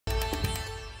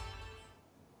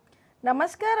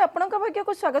नमस्कार आपणक भाग्य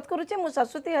को स्वागत करुचे मु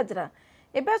शाश्वती हाजरा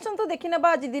एबे आसंतु देखि नेबा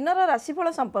आज दिनर राशिफल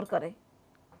संपर्क रे।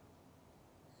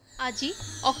 आज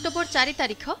अक्टोबर 4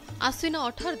 तारिख आश्विन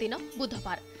 18 दिन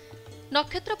बुधवार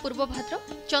नक्षत्र पूर्वभाद्र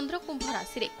चंद्र कुंभ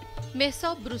राशि रे मेष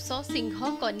वृष सिंह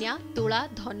कन्या तुला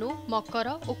धनु मकर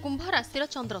और कुंभ राशि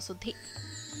चंद्र शुद्धि।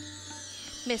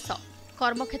 मेष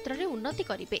कर्मक्षेत्र रे उन्नति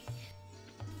करिवे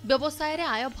व्यवसाय रे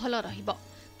आय भल रहिबो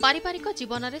पारिवारिक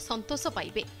जीवन रे संतोष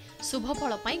पाइबे शुभ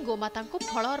फल पाई गोमाता को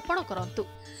फल अर्पण करंतु।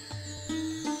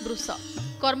 वृष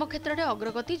कर्मक्षेत्र रे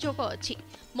अग्रगति योग अछि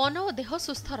मन और देह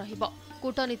सुस्थ रहिबो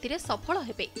कूटनीति रे सफल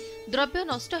हेबे द्रव्य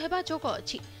नष्ट हेबा योग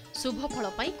अछि शुभ फल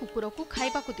पाई कुकुर को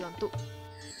खाइबा को दियंतु।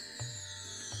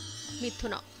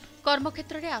 मिथुन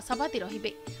कर्मक्षेत्र रे आशावादी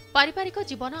रहिबे पारिवारिक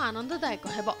जीवन आनंददायक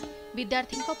हेबो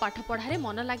विद्यार्थी पाठ पढ़ारे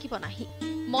मन लागिबो नाही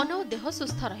मन और देह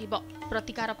सुस्थ रहिबो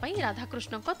प्रतिकार पाई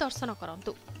राधाकृष्ण को दर्शन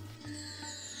करंतु।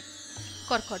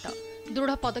 कर्कट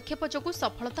दृढ़ पदक्षेप जोगु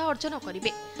सफलता अर्जन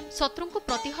करिवे शत्रु को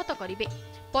प्रतिहत करिवे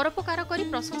परोपकार करी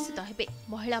प्रशंसित हेबे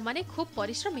महिला माने खूब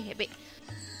परिश्रमी हेबे।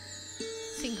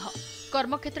 सिंह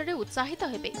कर्मक्षेत्र रे उत्साहित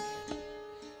हेबे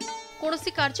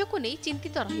कोनोसी कार्य को नहीं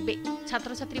चिंतित रहिबे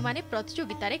छात्र छात्री माने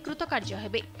प्रतियोगिता रे कृतकार्य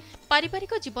हेबे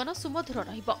पारिवारिक जीवन सुमधुर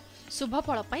रहिबो शुभ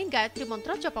फल पाई गायत्री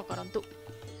मंत्र जप करंतु।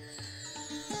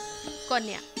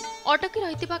 कन्या अटकी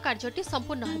रहितिबा कार्यटी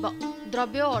संपूर्ण हेबो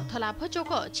द्रव्य और अर्थ लाभ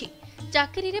जोग अछि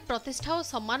चाकरी रे प्रतिष्ठा और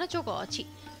सम्मान जोग अछि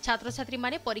छात्र छात्री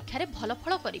माने परीक्षा रे भल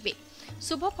फल करिवे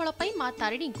शुभ फल पाई मां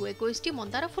तारिणी को 21टी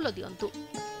मंदार फूल दियंतु।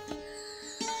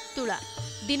 तुला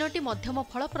दिनटी मध्यम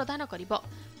फल प्रदान करिवो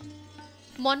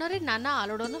मन रे नाना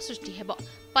आलोड़न सृष्टि हेबो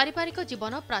पारिवारिक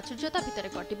जीवन प्राचुर्यता भितर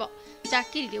कटिबो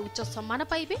चाकरी रे उच्च सम्मान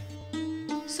पाइबे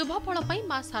शुभ फल पाई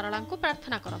मां सारला को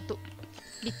प्रार्थना करंतु।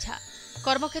 इच्छा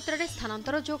कर्मक्षेत्र रे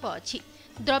स्थानांतर जोग अछि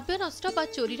द्रव्य नष्ट बा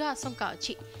चोरीर आशंका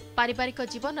अछि पारिवारिक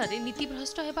जीवन रे नीति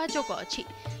भ्रष्ट हेबा जोग अछि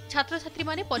छात्र छात्री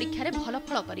माने परीक्षा रे भल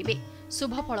फल करिवे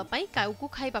शुभ फल पाई काउ को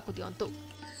खाइबा को दियंतु।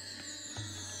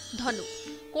 धनु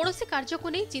कोनोसी कार्य को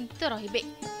नै चिंतित रहिबे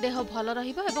देह भल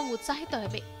रहिबो एवं उत्साहित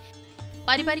हेबे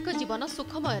पारिवारिक जीवन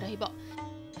सुखमय रहिबो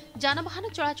जानवाहन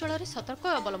चलाचल रे सतर्क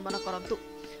अवलंबन करंतु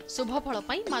शुभ फल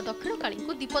पाई मां दक्षिण काली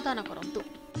को दीपदान करंतु।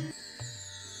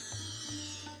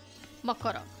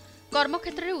 मकर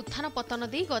कर्मक्षेत्र रे उत्थान पतन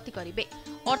दे गति करिवे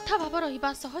अर्थाभाव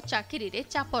रहिबा सह चाकरी रे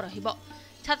चाप रहिबो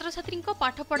छात्र छात्री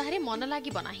पाठ पढ़ारे मन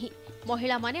लागिबो नाही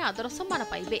महिला माने आदर सम्मान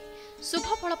पाइबे शुभ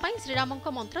फल पाई श्रीरामंक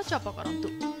मंत्र जप करंतु।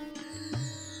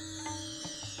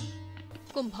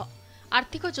 कुंभ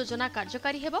आर्थिक योजना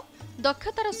कार्यकारी हेबो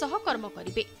दक्षतार सह कर्म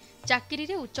करिवे चाकरी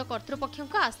रे उच्च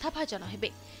कर्तृपक्षक आस्था भाजन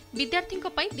हेबे विद्यार्थी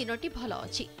पाई दिनटी भल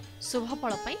अछि शुभ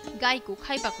फल पाई गाय को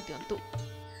खाइबा को दियंतु।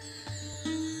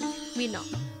 मीन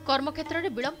कर्मक्षेत्र रे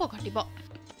विलंब घटिबो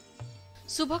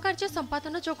शुभ कार्य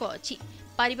संपादन जोग अछि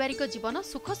पारिवारिक जीवन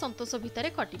सुख संतोष भितरे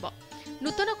कटिबो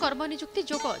नूतन कर्म नियुक्ति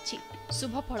जोग अछि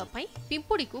शुभ फल पाई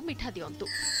पिंपुड़ी को मिठा दियंतु।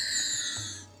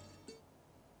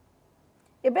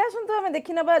 एबे आसंतु हमें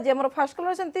देखि नबा जे हमर fast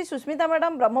collar सन्ती Sushmita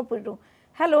madam Brahmapur रु।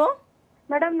 हेलो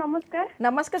मैडम नमस्कार।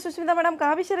 नमस्कार सुस्मिता मैडम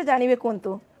कहा विषय रे जानिबे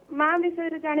कोंतु मां विषय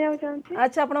रे जानिया चाहूछी।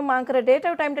 अच्छा आपण मां कर डेट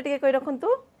और टाइम टिके कहि रखंतु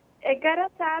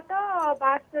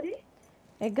 11/7/72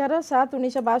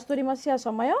 11/7/1972 मसिया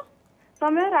समय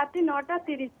राति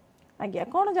 9:30। आज्ञा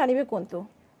कौन जानिबे कोंतु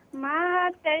मां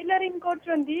टेलरिंग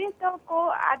करचंदी तो को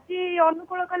आज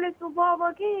अनुकूल कले शुभ होबो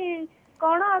कि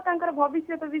कोन तांकर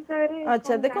भविष्य विषय रे।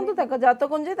 अच्छा देखंतु ताका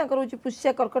जातक जे तांकर होची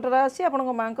पुष्य कर्कट राशि आपन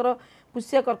मांकर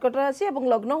पुष्य कर्कट राशि एवं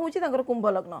लग्न होची तांकर कुंभ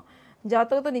लग्न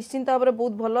जातक तो निश्चिंत भाव में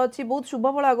बहुत भल अच्छी बहुत शुभ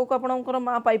फल आगो आपंकर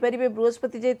माँ पाइपर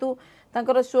बृहस्पति जेहेतु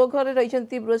तांकर स्वघर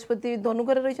रही बृहस्पति धनु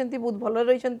घर रही बहुत भल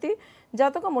रही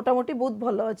जातक मोटामोटी बहुत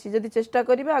भल अच्छी जदि चेष्टा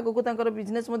करेंगे आगक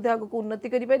बिजनेस आगक उन्नति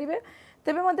करेंगे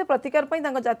तेज प्रतिकार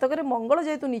जातक मंगल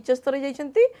जेहेतु नीच स्तर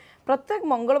जाइए प्रत्येक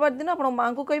मंगलवार दिन आप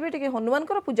माँ को कहे टे हनुमान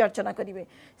पूजा अर्चना करेंगे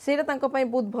सेटा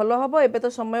बहुत भल हम एवं तो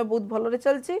समय बहुत भल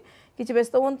चलती किसी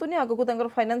व्यस्त हूँ आगक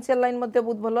फाइनेंशियल लाइन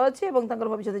बहुत भल अच्छी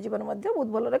भविष्य जीवन बहुत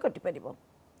भल कटि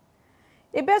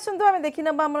एबे आसंतु आमे देखि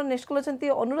नबा हमर next call छंती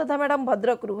Anuradha madam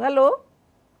Bhadrak रु। हेलो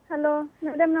हेलो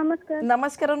मैडम नमस्कार।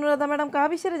 नमस्कार अनुराधा मैडम कहा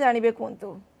विषय रे जानिबे कोंतु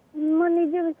मो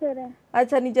निजे विषय रे।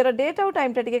 अच्छा निजर डेट और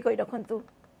टाइम टा टिके कहि रखंतु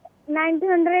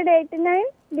 1989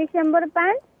 डिसेंबर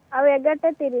 5 आ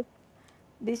 11:30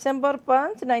 डिसेंबर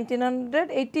 5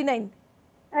 1989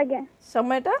 आज्ञा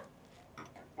समयटा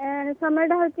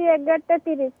होची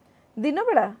 11:30 दिन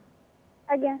बेला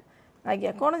आज्ञा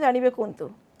आज्ञा कोन जानिबे कोंतु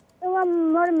तो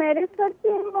मोर मैरिज करछि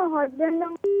मो हस्बैंड।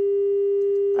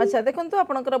 अच्छा देखो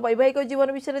आपंकर वैवाहिक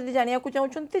जीवन विषय में जाना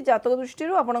चाहते जातक दृष्टि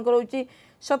आपंकर हूँ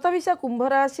शतभिषा कुंभ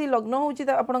राशि लग्न हूँ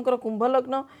आपंकर कुंभ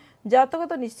लग्न जातक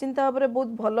तो निश्चिंत भाव में बहुत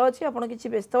भल अच्छी आप किसी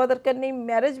व्यस्त हवा दरकार नहीं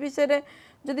मैरेज विषय में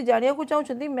जदि जाना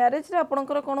चाहते मैरेज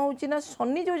आपंकर कौन होना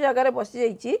शनि जो जगार बसी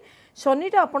जाइए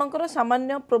शनिटा आपंकर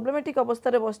सामान्य प्रोब्लेमेटिक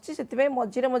अवस्था बसची से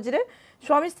मझे मझे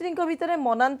स्वामी स्त्री भितर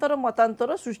मनांतर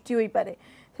मतांतर सृष्टि हो पारे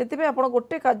से आप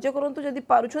गोटे कार्य करूँ जदि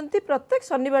पार्टी प्रत्येक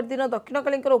शनिवार दिन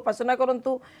दक्षिणकाली उपासना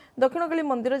करूँ दक्षिणकाली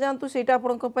मंदिर जातु से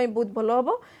बहुत भल हम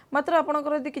मात्र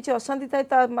आपंकर यदि किसी अशांति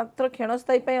थाए मात्र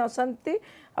क्षणस्थायी अशांति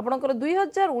आपंकर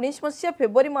 2019 मसीहा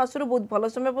फेब्रुआरी मसरू बहुत भल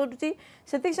समय पड़ुची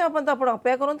से समय पर्यंत आप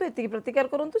अपेक्षा करूँ ये प्रतिकार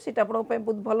करूँ से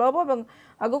बहुत भल हम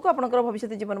आगक आपंकर भविष्य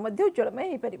जीवन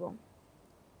उज्ज्वलमय हो पार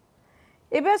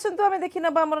एवं आसतु आम देखी ना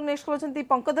आम नेक्स्ट कॉल अच्छा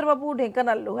पंकधर बाबू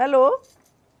ढेंकानाल हेलो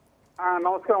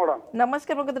नमस्कार मैडम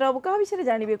नमस्कार पंकधर बाबू क्या विषय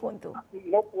जानवे कहतु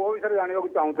मो पुओ विषय जानवा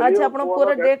चाहूँ अच्छा आप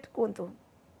पुअर डेट कहतु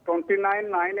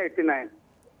 29/9/89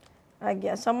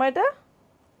 आज्ञा समयटा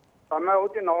समय हूँ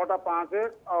 9:05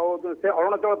 से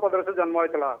अरुणाचल प्रदेश जन्म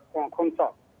होता खुंस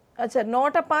अच्छा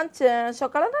 9:05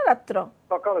 सकाळ ना रात्र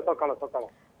सकाल सकाल सकाल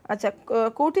अच्छा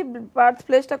कोठी बर्थ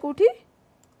प्लेसटा कोठी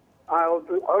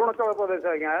अरुणाचल प्रदेश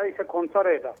आज्ञा से खुंस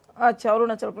अच्छा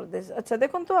अरुणाचल प्रदेश अच्छा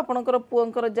देखो तो आपनकर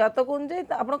पुअंकर जातक अनुଯାयी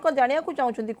आपण को जानिया को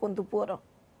चाहउछंती कोंतु पुअर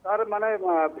तार माने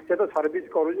से तो सर्विस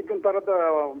करूजी किंतु तार तो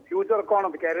फ्यूचर कोन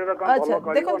कैरियर कोन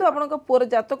अच्छा देखो तो आपनकर पुअर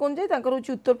जातक अनुଯାयी तांकर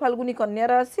होची उत्तर फाल्गुनी कन्या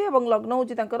राशि एवं लग्न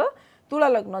होची तांकर तुला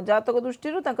लग्न जातक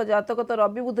दृष्टि जातक तो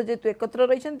रवि बुध जेतु एकत्र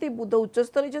रही बुध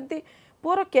उच्चस्थ रही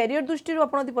पुअर कैरियर दृष्टि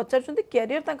आप पचार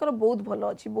कैरियर तांकर बहुत भल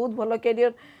अच्छी बहुत भल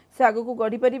कैरियर से आग को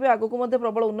गढ़ी पारे आग को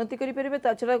प्रबल उन्नति करें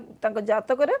छड़ा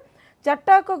जातक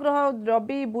चार्टाक ग्रह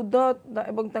रवि बुध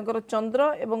एवं तांकर चंद्र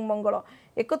एवं मंगल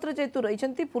एकत्र जेतु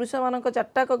रही पुरुष मान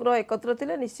चार्टाक ग्रह एकत्र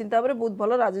थे निश्चिंत भाव में बहुत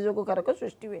भल राजयोग कारक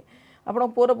सृष्टि हुए आप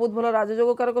पुअर बहुत भल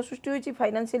राजयोग कारक सृष्टि होती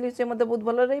फाइनान्शियली से बहुत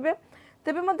भल रही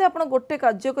तेबे मध्य आप गोटे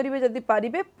कार्य करेंगे जदि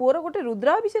पारे पुअर गोटे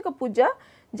रुद्राभिषेक पूजा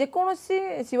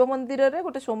जेकोसी शिव मंदिर में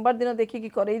गोटे सोमवार दिन देखिकी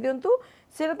करई दिंतु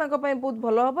से बहुत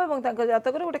भल हम और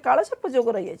जातक गोटे कालसर्प जोग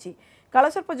रही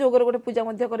कालसर्प जोगर गोटे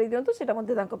पूजा करई दिंतु से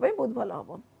बहुत भल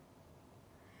हम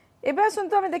एवं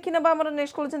आसतु आम देखी ना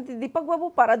नेक्स्ट कॉल दीपक बाबू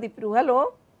पारादीपरू हेलो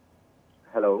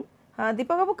हेलो हाँ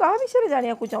दीपक बाबू क्या विषय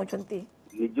जाना चाहते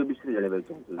निज विषय जानवा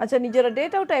चाहूँ अच्छा निजर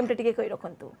डेट आउ टाइम टे कही रखु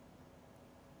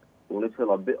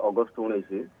 1990 अगस्त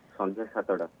 19 संध्या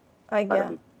 7टा आज्ञा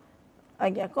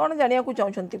आज्ञा कौन जाना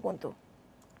चाहते कहतु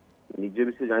निज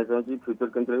विषय जाना चाहूँ फ्यूचर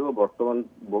केन्द्र रही बर्तमान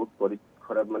बहुत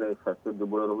खराब माने स्वास्थ्य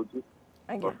दुर्बल रोचे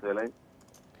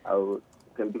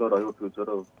केमती कौन रही फ्यूचर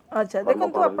अच्छा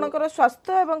देखो आपनकर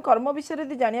स्वास्थ्य एवं कर्म विषय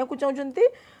यदि जाना चाहते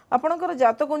आपनकर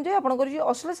जातक अनुଯାयी आपनकर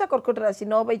अश्लेषा कर्कट राशि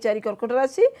 9/4 कर्कट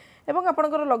राशि एवं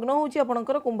आपनकर लग्न होची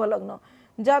आपनकर कुंभ लग्न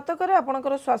जातक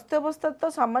आपनकर स्वास्थ्य अवस्था तो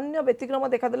सामान्य व्यतिक्रम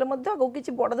देखादेले आगे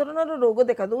किसी बड़ धरणर रोग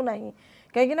देखा दो ना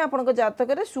कहीं आपनकर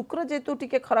जातक शुक्र जेतु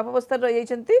टिके खराब अवस्था रही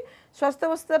स्वास्थ्य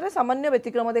अवस्था सामान्य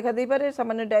व्यतिक्रम देखा दे पारे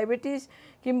सामान्य डायबिटीज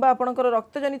किंबा आपनकर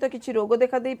रक्तजनित किसी रोग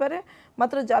देखा दे पारे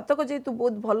मात्र जातक जेतु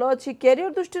बहुत भल अच्छी कैरियर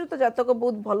दृष्टि तो जातक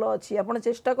बहुत भल अच्छी आप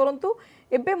चेष्टा करूँ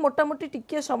एवं मोटामोटी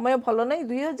टिके समय भल ना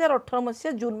 2018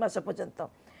 मसीहा जून मास पर्यंत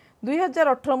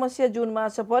 2018 मसीहा जून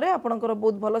मास पर आपंकर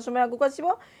बहुत भल समय आगक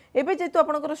आसो एवं जेहेतु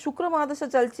आपंकर शुक्र महादशा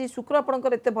चलती शुक्र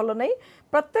आपंकर एत भल नहीं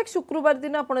प्रत्येक शुक्रवार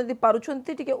दिन आपड़ी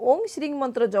पार्टी ओम श्री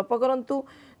मंत्र जप करूँ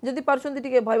जदि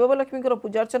पार्टी भैरव लक्ष्मी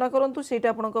पूजा अर्चना करूँ से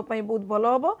बहुत भल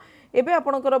हम एवं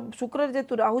आपंकर शुक्र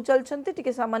जेहेतु राहु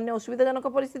चलती सामान्य असुविधाजनक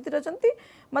परिस्थिति अच्छा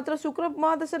मात्र शुक्र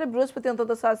महादशा बृहस्पति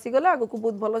अंतदशा आसीगले आगक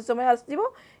बहुत भल समय आसो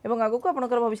आगक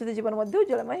आपंकर भविष्य जीवन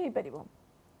उज्ज्वलमय हो पार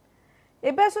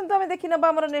एवं आसतु आम देखी ना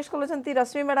नेक्स्ट कॉल अच्छा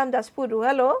रश्मि मैडम जाजपुर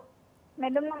हेलो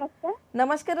मैडम नमस्कार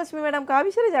नमस्कार रश्मि मैडम क्या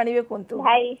विषय जानवे कहतु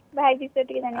भाई भाई विषय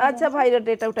टिके जानि अच्छा भाई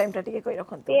डेट आउ टाइम टिके कहि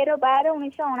रखंतु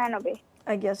 13/12/1989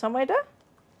 आज्ञा समयटा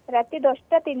राति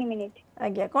 10:03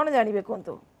 आज्ञा कौन जानवे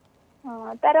कहतु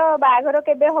हां तार बागर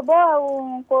केबे हबो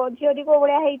आ झियोरी को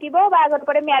बळिया हेइतिबो बागर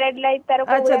परे मैरिड लाइफ तार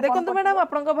को अच्छा देखंतु मैडम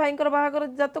आपनका भाईंकर बागर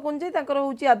जातक कोन जे तांकर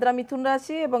होची आद्रा मिथुन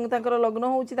राशि एवं तांकर लग्न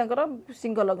होची तांकर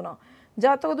सिंह लग्न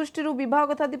जातक दृष्टि विवाह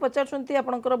कथा पचार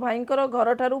आपंकर भाईंकर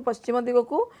घर ठारू पश्चिम दिग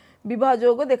को विवाह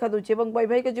जोग देखा दूची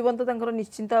वैवाहिक जीवन तो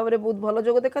निश्चिंत भाव में बहुत भल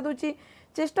जोग देखा दूची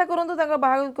चेष्टा करूँ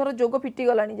बाहाघर जोग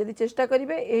फिटिगला जदि चेष्टा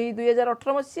करेंगे यही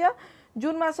 2018 मसीहा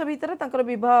जून मास भितर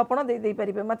बह आपण दे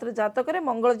पारे मात्र जातक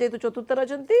मंगल जेहेतु चतुर्थ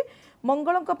रही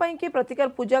मंगल किए प्रतिकार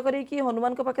पूजा करी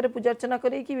हनुमान पाखे पूजा अर्चना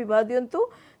करी बह दिंतु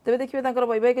तेज देखिए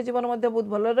वैवाहिक जीवन बहुत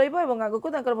भल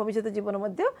रगक भविष्य जीवन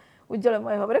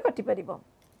उज्ज्वलमय भाव में कटिपर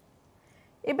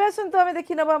एवं आसतु आम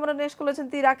देखी ना नेक्स्ट कॉल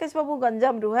अच्छा राकेश बाबू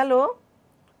गंजाम रु हेलो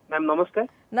मैम नमस्कार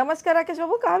नमस्कार राकेश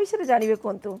बाबू क्या विषय जानवे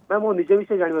कहतु मैम मो निज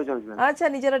विषय जानवा चाहूँ अच्छा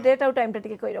निजर डेट आउ टाइम टे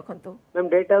कही रखंतु मैम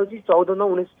डेट आउची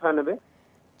 14/9/1996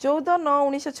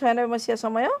 14/9/1996 मसीहा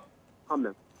समय हां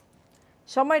मैम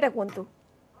समयटा कहतु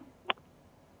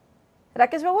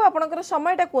राकेश बाबू आपनकर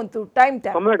समयटा कहतु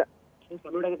टाइमटा समयटा केते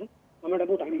समयटा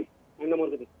बहुत टाइम नंबर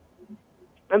केते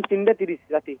मैम 3:30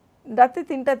 राती राति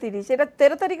 3:30 सेटा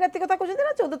 13 तारिख राति कथा कहउछथि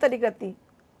ना 14 तारिख राति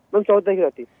मैम 14 तारिख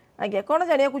राती आज्ञा कोन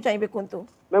जानिया को चाहिबे कहतु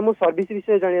मैम मो सर्विस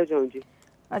विषय जानिया चाहूची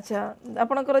अच्छा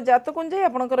आपनकर जातक अनुसार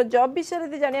आपनकर जॉब विषय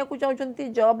यदि जानिया को चाहउछन्ती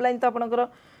जॉब लाइन तो आपनकर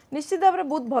निश्चित भाव में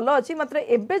बहुत भल अच्छी मात्र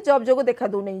एबे जॉब जोग देखा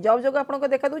दूनी जॉब जोग आपन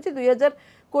देखा दूची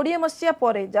 2020 मसीहा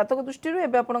पर जातक दृष्टि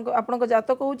आपन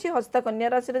जातक हूँ हस्ता कन्या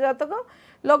राशि जातक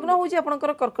लग्न हूँ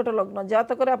आपंकर कर्कट लग्न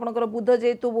जातक आपंकर बुध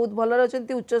जेहेतु बहुत भल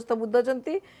अच्छा उच्चस्थ बुध अच्छा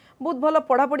बहुत भल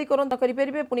पढ़ापढ़ी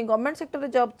करेंगे पुणी गवर्नमेंट सेक्टर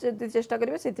जॉब चेष्टा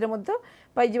करेंगे से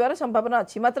पाइबार संभावना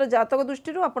अच्छी मात्र जातक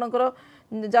दृष्टि आपंकर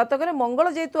जातक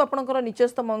मंगल जेहेतु आपंकर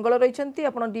निचस्थ मंगल रही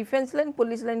आप डिफेन्स लाइन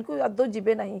पुलिस लाइन को आदौ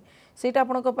जीवे ना ସେଇଟା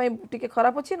ଆପଣଙ୍କ ପାଇଁ ଟିକେ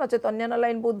ଖରାପ ଅଛି ନଚେତ ଅନ୍ୟାନ୍ୟ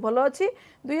ଲାଇନ୍ ବହୁତ ଭଲ ଅଛି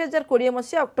 2020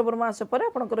 ମସିହା ଅକ୍ଟୋବର ମାସ ପରେ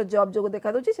ଆପଣଙ୍କର ଜବ୍ ଯୋଗ ଦେଖା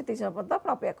ଦେଉଛି ସେତିକି ସମୟ ପର୍ଯ୍ୟନ୍ତ ଆପଣ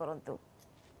ଅପେକ୍ଷା କରନ୍ତୁ।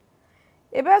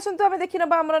 ଏବେ ଆସନ୍ତୁ ଆମେ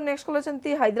ଦେଖିନେବା ଆମର ନେକ୍ସଟ କଲ୍ ଅଛନ୍ତି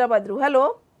ହାଇଦ୍ରାବାଦରୁ ହ୍ୟାଲୋ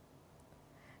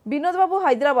ବିନୋଦ ବାବୁ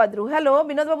ହାଇଦ୍ରାବାଦରୁ ହ୍ୟାଲୋ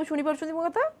ବିନୋଦ ବାବୁ ଶୁଣିପାରୁଛନ୍ତି ମୋ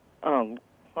କଥା?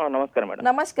 ହଁ ନମସ୍କାର ମ୍ୟାଡ଼ାମ।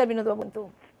 ନମସ୍କାର ବିନୋଦ ବାବୁ କୁହନ୍ତୁ।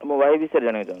 ମୋ ଭାଇ ବିଷୟରେ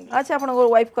ଜାଣିବାକୁ ଚାହୁଁଛି। ଆଚ୍ଛା ଆପଣଙ୍କ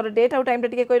ୱାଇଫଙ୍କର ଡେଟ୍ ଆଉ ଟାଇମଟା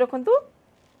ଟିକେ କହି ରଖନ୍ତୁ।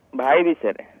 ଭାଇ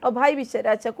ବିଷୟରେ? ଭାଇ ବିଷୟରେ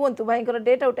ଆଚ୍ଛା କୁହନ୍ତୁ ଭାଇଙ୍କର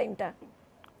ଡେଟ୍ ଆଉ ଟାଇମଟା।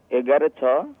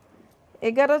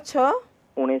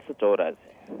 11/6/1984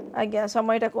 आज्ञा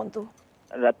समयटा कहतु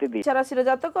राति 2 राशि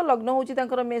जातक लग्न हूँ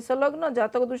मेष लग्न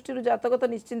जातक दृष्टि जातक तो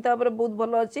निश्चिंत भाव में बहुत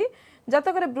भल अच्छी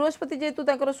जातक बृहस्पति जेहेतु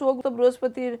सुहगुप्त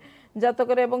बृहस्पति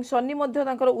जातक शनि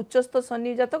उच्चस्थ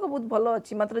शनि जातक बहुत भल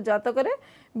अच्छी मात्र जातक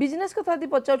बिजनेस कथा यदि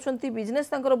पचार बिजनेस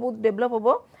बहुत डेभलप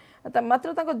हम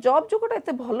मात्र जॉब जोगटा एत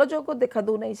भल जोग देखा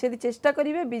दौना से चेष्टा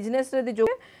करेंगे बिजनेस जो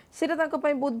सेटा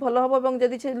बहुत भल हम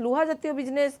जदि लुहा जातीय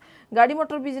बिजनेस गाड़ी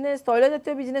मोटर बिजनेस तैल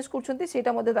जातीय बिजनेस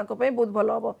करटा बहुत भल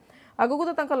हम आगु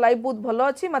तो लाइफ बहुत भल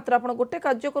अच्छी मात्र आप गोटे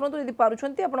कार्य करूँ यदि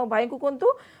पार्टी आप भाई को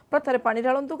कहतु प्रथार पानी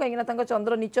ढालतु कहीं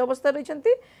चंद्र नीच अवस्था रही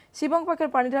शिव पाखे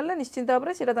पानी ढाले निश्चिंत भाव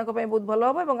में सेटा बहुत भल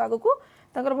हम आगु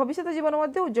भविष्य जीवन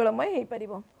उज्जवलमय हो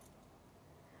पार।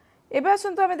 एबे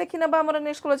आसंतु आमे देखि नबा हमर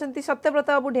नेक्स्ट कॉल अछंती सत्यव्रत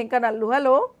बाबू ढेंकानाल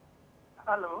हेलो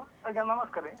हेलो आज्ञा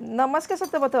नमस्कार। नमस्कार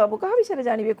सत्यव्रत बाबू कहा विषय रे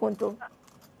जानिबे कोंतु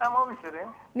मो विषय रे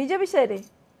निज विषय रे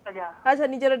आज्ञा अच्छा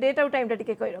निजर डेट आउट टाइम टा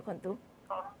टिके कहि रखंतु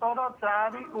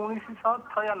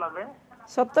 17/4/1996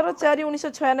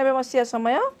 17/4/1996 मसिया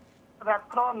समय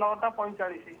रात्र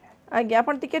 9:45 आज्ञा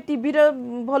अपन टिके टीवी रो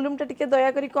वॉल्यूम टा टिके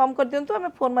दया करी कम कर दियंतु हमें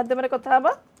फोन माध्यम रे कथा हबा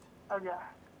आज्ञा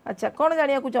अच्छा कोन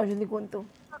जानिया को चाहछंती कोंतु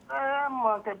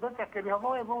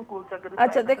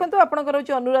अच्छा देखो आपंकर हूँ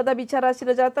अनुराधा बिछा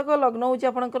राशि जातक लग्न हूँ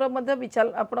आपंकर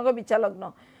आपंक बिछा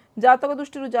लग्न जातक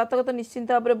दृष्टि जातक तो निश्चिंत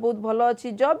भाव में बहुत भल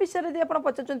अच्छी जॉब विषय यदि आप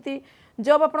पचार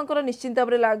जॉब आपंकर निश्चिंत भाव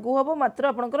में लागू हम मात्र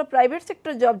आपंकर प्राइवेट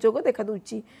सेक्टर जॉब जोग देखा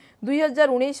दूची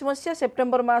 2019 मसीहा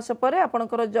सेप्टेम्बर मास पर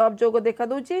आपंकर जॉब जोग देखा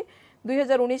दूची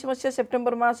 2019 मसीहा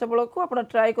सेप्टेम्बर मास बेलू आप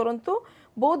ट्राए करूँ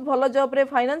बहुत भल जॉब रे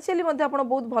फाइनेंशियली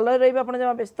बहुत भल रही आप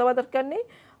जमा व्यस्त हवा दरकार नहीं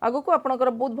आगु को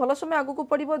आपंकर बहुत भल समय आगु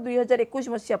पड़ो 2021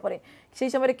 मसीहा पर से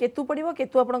समय केतु पड़ो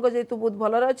केतु आपंकर जेहेतु बहुत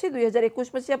भल अच्छी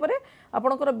 2021 मसीहा पर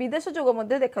आपंकर विदेश जोग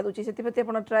देखा दूची से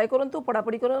ट्राए करूँ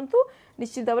पढ़ापढ़ी करूँ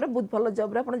निश्चित भाव में बहुत भल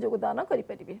जॉब रे योगदान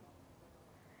करेंगे।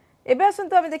 एबे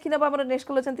आसंतु आमे देखि नबा हमर next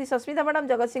call अछंती Sasmita madam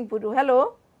Jagatsinghpur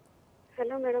hello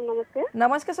hello madam नमस्ते।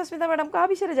 नमस्कार सस्मिता मैडम कहा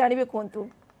विषय जानिबे कोंतु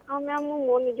हां मैम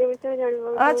मो निज विषय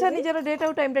जानिबो अच्छा निजर डेट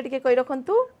और टाइम टा टिके कहि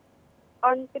रखंतु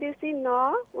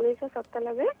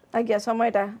 29/9/1997 आज्ञा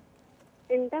समयटा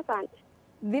 3:05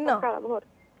 दिन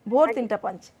भोर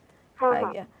 3:05 हां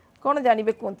आज्ञा कोन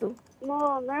जानिबे कोंतु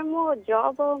मो मैम मो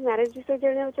जॉब और मैरिज विषय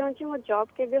जानिबो चाहछि मो जॉब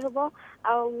केबे होबो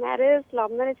आ मैरिज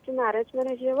लव मैरिज कि मैरिज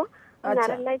होबो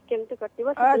मैरिज लाइफ केमते कटिबो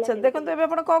अच्छा देखंतु एबे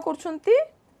आपण को करछंती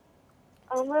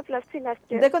हमर प्लस 3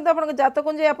 लास्ट ईयर देखंतु आपण जातक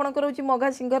जे आपण रहउची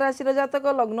मघा सिंह राशि रो जातक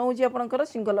लग्न होची आपण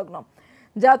सिंह लग्न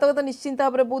जातक तो निश्चिंत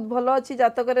भाव में बहुत भल अच्छी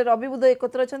जातक रवि बुध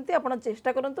एकत्र अच्छा आप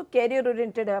चेष्टा करूँ कैरियर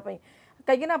ओरिएंटेड होगापी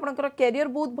कहीं आपंकर कैरियर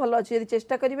बहुत भल अच्छी यदि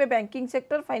चेष्टा करेंगे बैंकिंग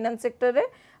सेक्टर फाइनेंस सेक्टर में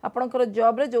आपंकर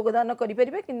जॉब रे योगदान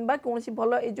करेंगे कि कौन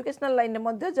भल एजुकेशनल लाइन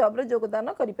में जॉब रे योगदान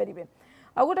करेंगे।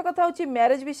 आ गोटे कथा हूँ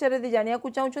मैरेज विषय यदि जाना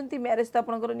चाहते मैरेज तो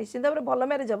आपंकर निश्चित भाव में भल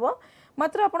मैरेज हम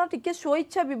मात्र आप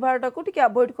स्वइच्छा बहटा को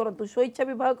अवॉइड करूँ स्वइच्छा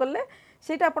बह कले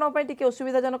सेटा आपंटे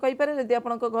असुविधाजनक हो पाए जदि आप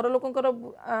घर लोकंर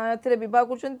बह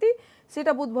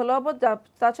कर बहुत भल हम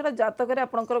छड़ा जातक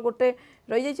आपंकर गोटे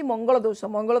रही जाइए मंगल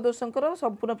दोषंकर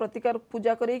संपूर्ण प्रतिकार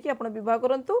पूजा करके आप बह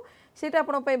करूँ सेटा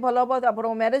आप भल हम आप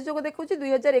मैरेज जो देखा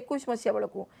 2021 मसीहा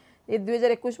बेलू ये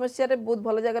 2021 मसीह बहुत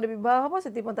भल जगह बह हम से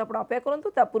आप अपेक्षा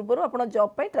करूँ पूर्व आप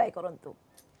जॉब पे ट्राए करूँ।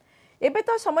 एबे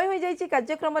तो समय हो जाइए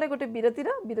कार्यक्रम गोटे विरति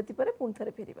पर पुणी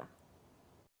थे फेरिबा।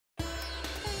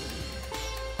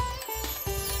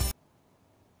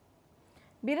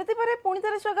 विरति पर पुणी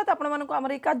थे स्वागत आपण मानक आम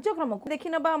कार्यक्रम को देखी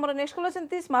ना आम नेक्स्ट कल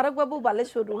से स्मारक बाबू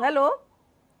बालेश्वर हेलो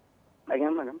आज्ञा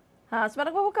मैडम हाँ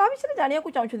स्मारक बाबू क्या विषय जाना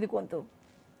चाहते कहतु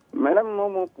मैडम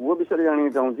मो पुओ विषय जानी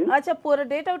चाहूँ अच्छा पुअर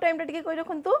डेट आउ टाइम टिके कहि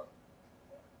रखंतु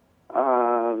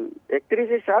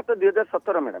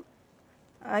 31/7/2017 मैडम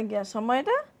आज्ञा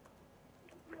समयटा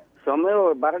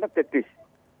समय 12:33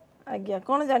 आज्ञा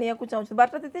कौन जानिया को चाहू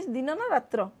 12:33 दिन ना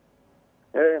रात्र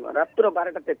रात्र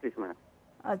 12:33 मैडम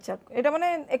अच्छा एटा माने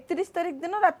 31 तारिख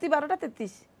दिन राति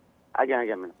 12:33 आज्ञा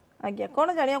आज्ञा मैडम आज्ञा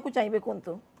कौन जानिया को चाहिए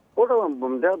कोंतु कोटो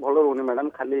देह भलो रोनी मैडम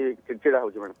खाली चिड़चिड़ा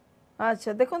होची मैडम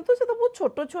अच्छा देखंतु से तो बहुत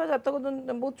छोट छुआ जातक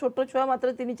बहुत छोट छुआ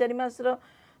मात्र 3-4 मास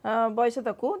बयस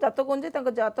ताकू जातक जे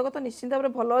जातक तो निश्चिंत भाव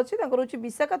भल अच्छी रोचे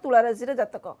विशाखा तुला राशि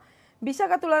जातक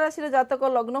विशाखा तुला राशि जातक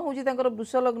लग्न हूँ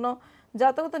वृष लग्न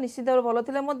जातक तो निश्चित भाव भल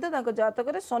थे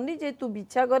जातक शनि जेहेतु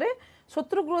बिछा घरे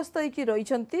शत्रुग्रस्त होकर रही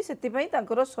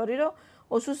शरीर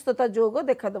असुस्थता जोग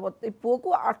देखादेव पुओ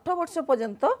को 8 वर्ष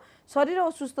पर्यंत शरीर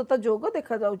असुस्थता जोग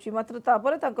देखा जाउची मात्र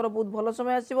तापर तांकर बहुत भल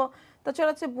समय आसीबो ता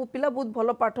छड़ा से पिला बहुत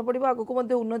भल पाठ पढ़िबो आगु को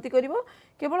मध्ये उन्नति करिवो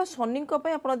केवल शनि को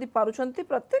पय आपण यदि पारुछंती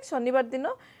प्रत्येक शनिवार दिन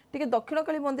टिके दक्षिण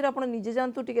काली मंदिर आपण निजे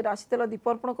जानतु टिके राशि तेल दीप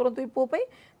अर्पण करंतु पुओ पय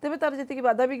तेबे तार जति कि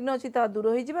बाधा विघ्न अछि ता दूर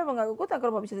होई जिबे एवं आगु को तांकर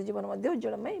भविष्य जीवन मध्ये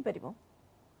उज्जवलमय होई परिबो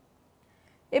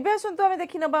एबे आसंतु आमे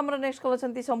देखि नबा हमर नेक्स्ट कॉल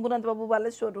छंती शंभुनाथ बाबू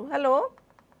बालेश्वर हेलो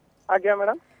आज्ञा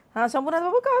मैडम हाँ शंभुनाथ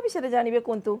बाबू क्या विषय जानवे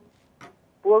कहतु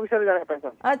पुओ विषय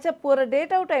जाना अच्छा पुअर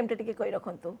डेट आउ टाइम टिके कहि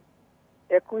रखंतु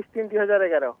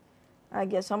 21/3/2011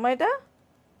 आज्ञा समयटा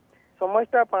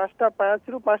 5:05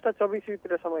 रु 5:24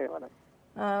 भितर समय मैडम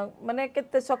माने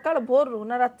केते सकाळ भोर रु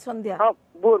ना रात संध्या हां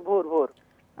भोर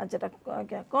अच्छा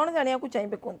आज्ञा कोन जानिया को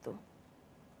चाहिबे कहतु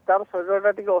तार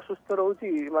शरीरटा टिके असुस्थ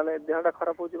रहउची माने देहटा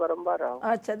खराब होची बारंबार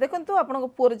अच्छा देखंतु आपन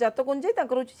पुअर जातक जे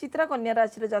तांकर होची चित्रा कन्या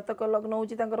राशि रे जातक लग्न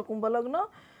होची तांकर कुंभ लग्न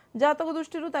जातक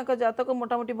दृष्टि जातक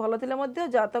मोटामोटी भल थिले मध्य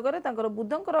जातक रे तांकर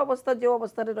बुधंकर अवस्था जो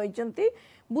अवस्था रे रहिचंती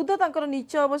बुध तांकर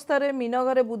नीच अवस्था रे मीन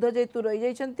घरे बुध जेतु रहि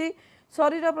जाइचंती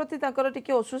शरीर प्रति तांकर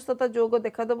टिके असुस्थता जोग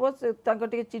देखा देबो तांकर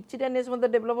टिके चिड़चिड़ानेस मध्ये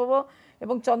डेवलप होबो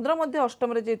एवं चंद्र मध्ये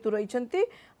अष्टम रे जेतु रहिचंती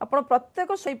आपण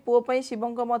प्रत्येक सही पुओ पई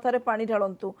शिवंक मथारे पानी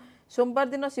ढाळंतु सोमवार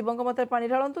दिन शिवंक मथारे पानी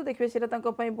ढाळंतु देखिबे सेटा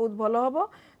तांको पई बहुत भल होबो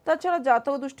ता छडा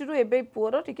जातक दृष्टि एबे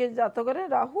पुओर टिके जातक रे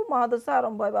राहु महादशा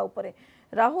आरंभ हेबा उपरे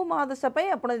राहु महादशा पई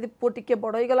आपण यदि पुओ टिके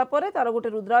बड़ होई गला परे तार गोटे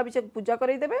रुद्राभिषेक पूजा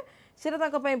करई देबे सेटा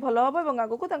तांको पई भल होबो एवं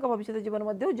आगु को तांको भविष्य जीवन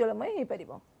मध्ये उज्जवलमय होई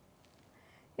परिबो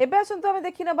एबे आसंतु आमे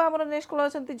देखि नबा हमर नेक्स्ट कॉल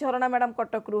असंती झरणा मैडम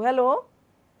कटक रु हेलो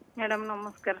मैडम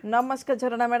नमस्कार नमस्कार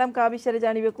झरणा मैडम का विषय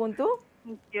जानिबे कोंतु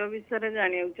झियो विषय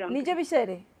जानियौ चाहू निज विषय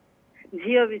रे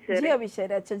झियो विषय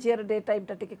रे अच्छा झियो डेट टाइम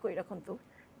टा टिके कोइ रखंतु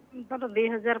तर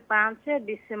 2005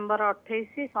 डिसेंबर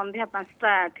 28 संध्या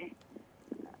 5:08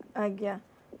 आज्ञा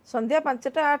संध्या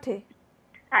 5:08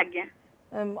 आज्ञा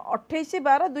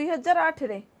 28/12/2008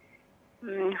 रे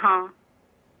हां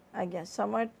आज्ञा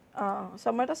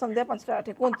समयटा संध्या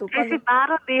 5:08 कोंतु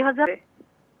 12/2000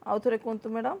 आउ थरे कोंतु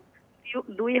मैडम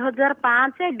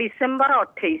 2005 डिसेंबर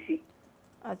 28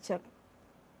 अच्छा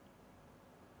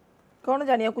कौन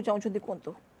जानिया को चाहू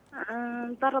कोंतु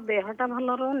तार देहटा भल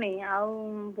रहनी आउ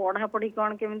पढ़ा पढ़ी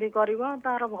कौन केमती करिवो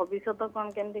तार भविष्य कौन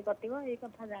केमती कटिवो ए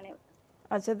कथा जानियो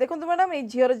अच्छा देखो मैडम ये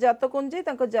झीर जातक जे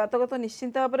जातक तो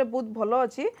निश्चिंत भाव में बहुत भल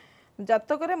अच्छी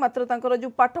जातक मात्र तांकर जो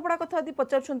पाठपढ़ा कथा यदि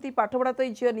पचार पाठपढ़ा तो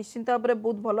ये झील निश्चिंत भाव में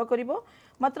बहुत भल कर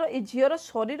मात्र ये झीर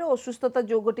शरीर असुस्थता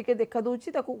जोग टिके देखा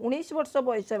दूची 19 वर्ष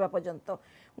बयस होगा पर्यंत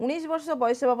 19 वर्ष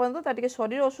बयस होगा पर्यंत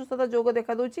शरीर असुस्थता जोग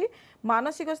देखा दूची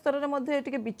मानसिक स्तर में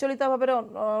विचलित भाव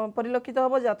में परिलक्षित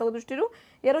हम जातक दृष्टि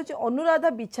यार हूँ अनुराधा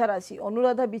बिछा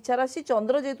राशि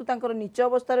चंद्र जेहेतु तांकर नीच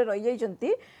अवस्था रही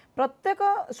जाइए प्रत्येक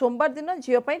सोमवार दिन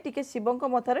झीपाई टिके शिवंक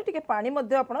मथारे टिके पानी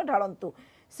आपण ढालतु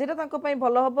सेटा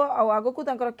भल हम आग को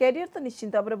कैरियर तो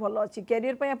निश्चिंत भाव में भल अच्छी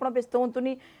कैरियर आप व्यस्त हूँ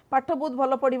पाठ बहुत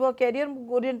भल पड़ो कैरियर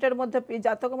ओरिएंटेड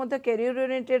जातक कैरियर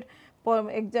ओरिएंटेड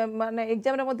एग्जाम माने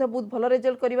एग्जाम रे बहुत भल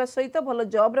रिजल्ट करने सहित भल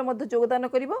जॉब रे योगदान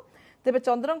करिवो तेबे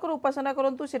चंद्रंकर उपासना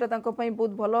करंतु सेटा तांको पई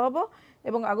बहुत भल हबो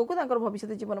एवं आगु को तांकर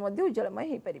भविष्य जीवन मध्ये उज्जवलमय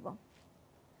होई परिबो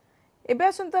एबे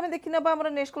आसंतु हम देखिना बा हमर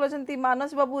नेक्स्ट कॉल छंती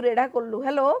मानस बाबू रेडा कोल्लू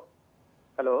हेलो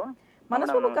हेलो मानस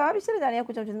बाबू का विषय जानिया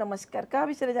को चाहू नमस्कार का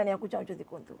विषय जानिया को चाहू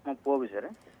कोंतु मो पो विषय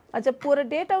अच्छा पूरा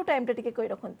डेट आउ टाइम टिके कहि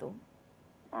रखंतु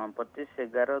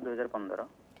 25/11/2015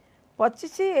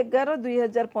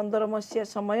 25/11/2015 मसिया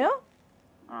समय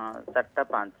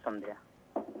 4:05 संध्या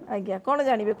आज्ञा कोन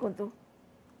जानिबे कोंतु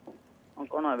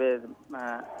कोन अबे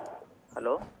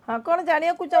हेलो हाँ कौन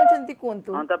जानिया को चाहते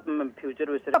कोंतु हां त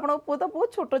फ्यूचर विषय आपण पो तो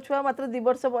बहुत छोट छुआ मात्र 2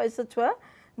 वर्ष बयस छुआ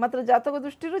मात्र जातक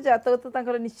दृष्टि जातक तो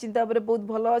तांकर निश्चित भाव में बहुत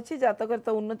भल अच्छी जातक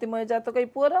तो उन्नतिमय जातक ये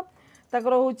पुअर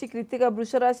तांकर हूँ कृतिका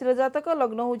वृष राशि जातक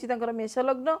लग्न हूँ मेष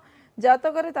लग्न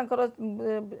जातक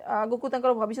आगक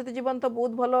भविष्य जीवन तो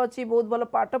बहुत भल अच्छी बहुत भल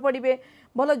पाठ पढ़े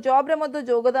भल जॉब रे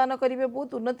योगदान करेंगे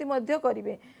बहुत उन्नति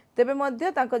करेंगे तेबे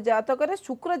जातक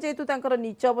शुक्र जेहेतु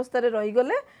नीच अवस्था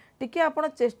रहीगले टी आप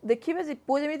देखिए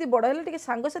पुओ जमी बड़ है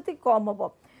सांगसाथी कम हम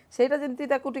सेटा जमी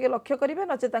टे लक्ष्य करेंगे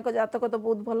नचे जातक तो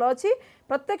बहुत भल अच्छी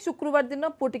प्रत्येक शुक्रवार दिन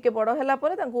पुओ टे बड़ है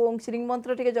ओं श्री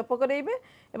मंत्र टे जप करेंगे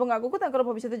और आगक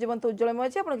भविष्य जीवन तो उज्जवलमय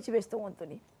अच्छे आप किसी व्यस्त हूँ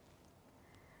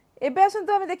एबे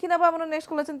आसतु आम देखी ना आम नेक्स्ट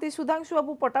कॉल अच्छा सुधांशु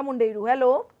बाबू पटामुंडई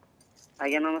हेलो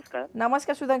आज्ञा नमस्कार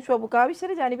नमस्कार सुधांशु बाबू क्या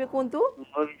विषय जानवे कहतु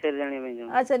मो विषय जानिबे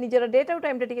अच्छा निजर डेट और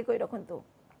टाइम टे कही रखु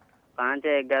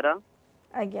 5/11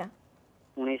 आज्ञा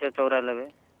 1994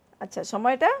 अच्छा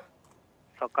समयटा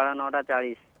सकाळ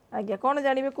 9:40 आज्ञा कौन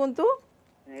जानवे कहतु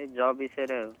जॉब विषय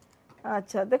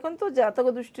अच्छा देखो जातक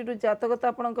दृष्टि जातक तो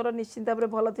आपंकर निश्चित भाव में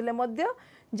भल थे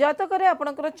जातक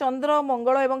आपंकर चंद्र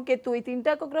मंगल और केतु ये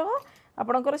 3टा ग्रह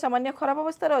आपंकर सामान्य खराब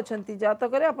अवस्था अच्छा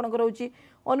जातक आपंकर हूँ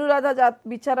अनुराधा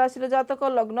बिछा राशि जातक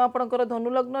लग्न आपंकर धनु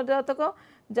लग्न जातक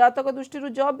जातक दृष्टि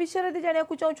जॉब विषय जाना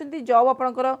चाहते जॉब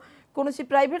आपंकर कौन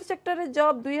प्राइवेट सेक्टर में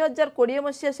जॉब 2020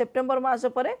 मसीहा सेप्टेम्बर मास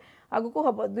पर आगक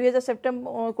हम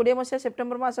 2020 मसीहा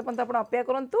सेप्टेम्बर मास पर्यंत आप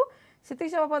अपेक्षा करूँ से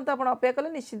समय पर्यंत आप अपेक्षा कले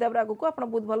निश्चित भाव में आगक आप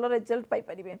बहुत भल रिजल्ट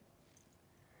पाइपर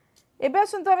एबे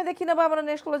आसतु आम देखी ना आम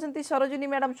नेक्स्ट कॉल अच्छा Sarojini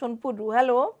madam Sonpur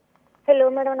hello hello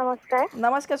madam नमस्कार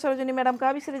नमस्कार सरोजिनी मैडम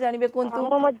क्या विषय जानवे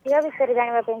कहतु मो झील विषय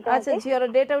जानवा अच्छा झीर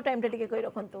डेट और टाइम टे कही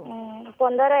रखु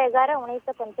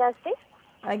 15/11/1985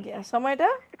 आज्ञा समयटा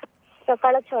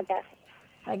सकाळ 6टा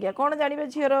आज्ञा कौन जानवे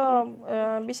झीर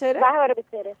विषय बाहर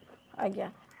विषय आज्ञा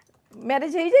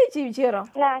मैरिज हो जाइए झीर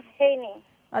ना हेनी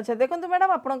अच्छा देखो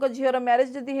मैडम आपंक झीर मैरिज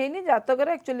जदि है जातक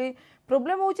एक्चुअली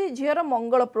प्रोब्लेम हूँ झीर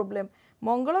मंगल प्रोब्लेम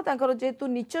मंगल तांकर जेहेतु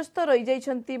नीचस्थ रही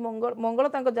जाइछंती मंगल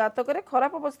तांकर जातक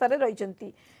खराब अवस्था रही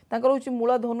हूँ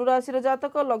मूल धनु राशि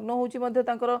जातक लग्न हूँ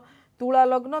तुला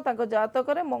लग्न जातक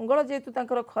मंगल जेहेतु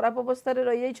तांकर खराब अवस्था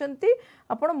रही जाइछंती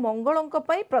आपण मंगल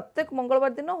प्रत्येक मंगलवार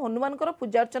दिन हनुमान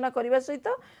पूजा अर्चना करने सहित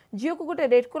झील को गोटे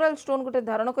रेड कोराल स्टोन गोटे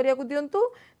धारण करने को दिंतु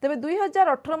तेज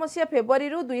 2018 मसीहा फेब्रुआरी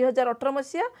 2018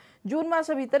 मसीहा जून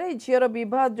मास भितर झीर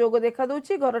बह जोग देखा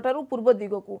दूची घर ठारू पूर्व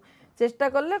दिग को चेष्टा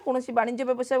कले कौन वाणिज्य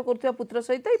व्यवसाय कर पुत्र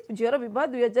सहित झीर बह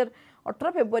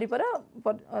 2018 फेब्रुआरी पर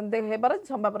होबार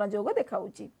संभावना जोग देखा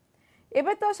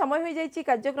एबे तो समय हो जाइए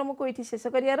कार्यक्रम को ये शेष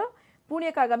कर पुणी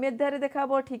एक आगामी अध्याय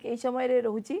देखा ठीक यही समय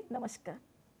रोची नमस्कार।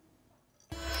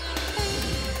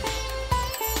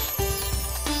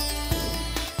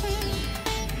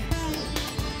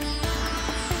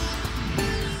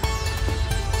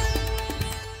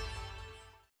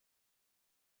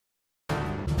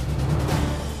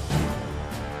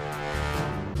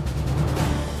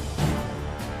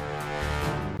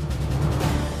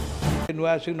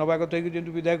 नुआ आसिक नवा कथा कि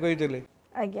जेंतु विधायक कहितले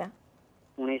आज्ञा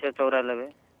 1994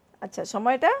 अच्छा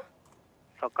समयटा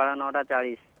सकाळ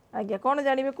 9:40 आज्ञा कौन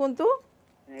जानवे कहतु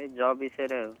जॉब विषय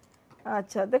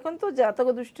अच्छा देखो जातक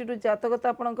दृष्टि जातक तो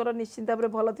आपंकर निश्चित भाव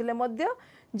में भल थे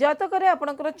जातक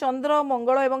आपंकर चंद्र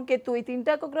मंगल और केतु ये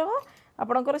 3टा ग्रह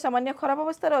आपंकर सामान्य खराब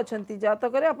अवस्था अच्छा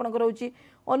जातक आपंकर हूँ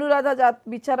अनुराधा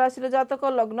बिछा राशि जातक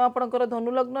लग्न आपंकर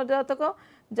धनु लग्न जातक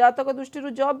जातक दृष्टि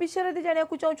जॉब विषय जाना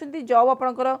चाहते जॉब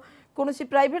आपंकर कौन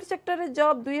प्राइवेट सेक्टर में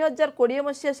जॉब 2020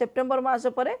 मसीहा सेप्टेम्बर मास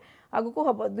पर आगक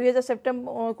हम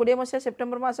 2020 मसीहा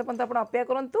सेप्टेम्बर मास पर्यंत आप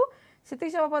अपेक्षा करूँ से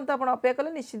समय पर्यंत आप अपेक्षा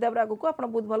कले निश्चित भाव में आगक आप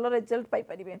बहुत भल रिजल्ट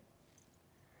पाइपर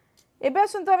एबे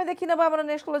आसतु आम देखी ना आम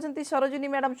नेक्स्ट कॉल अच्छा Sarojini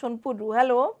madam Sonpur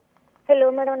hello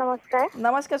hello madam नमस्कार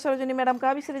नमस्कार सरोजिनी मैडम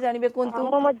क्या विषय जानवे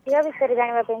कहतु मो झील विषय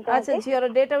जानवा अच्छा झीर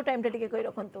डेट और टाइम टे कही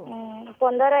रखु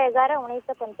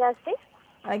 15/11/1985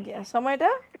 आज्ञा समयटा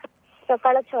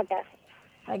सकाळ 6टा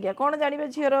आज्ञा कौन जानवे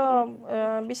झीर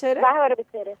विषय बाहर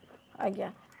विषय आज्ञा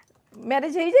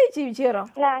मैरिज हो जाइए झीर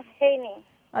ना हेनी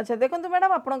अच्छा देखो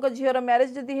मैडम आपंक झीर मैरिज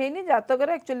जदि है जातक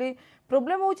एक्चुअली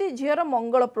प्रोब्लेम हूँ झीर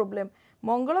मंगल प्रोब्लेम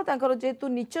मंगल तांकर जेहेतु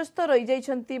नीचस्थ रही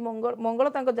जाइछंती मंगल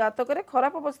तांकर जातक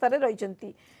खराब अवस्था रही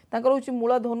हूँ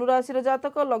मूल धनु राशि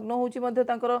जातक लग्न हूँ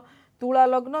तुला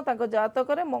लग्न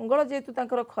जातक मंगल जेहेतु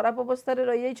तांकर खराब अवस्था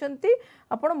रही जाइछंती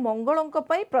आपण मंगल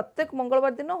प्रत्येक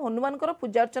मंगलवार दिन हनुमान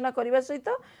पूजा अर्चना करने सहित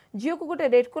झील को गोटे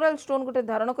रेड कोराल स्टोन गोटे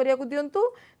धारण करने को दिंतु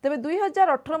तेज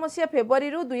 2018 मसीहा फेब्रुआरी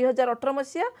 2018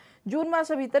 मसीहा जून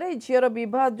मास भितर झीर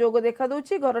बह जोग देखा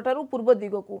दूची घर ठारू पूर्व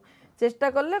दिग को चेष्टा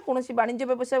कले कौन वाणिज्य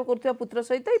व्यवसाय कर पुत्र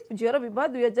सहित झीर बह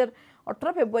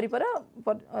 2018 फेब्रुआरी पर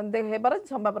होबार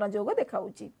संभावना जोग देखा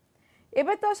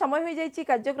एबे तो समय हो जाइए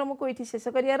कार्यक्रम को ये शेष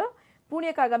कर पुणी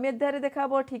एक आगामी अध्याय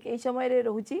देखा ठीक यही समय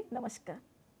रोची नमस्कार।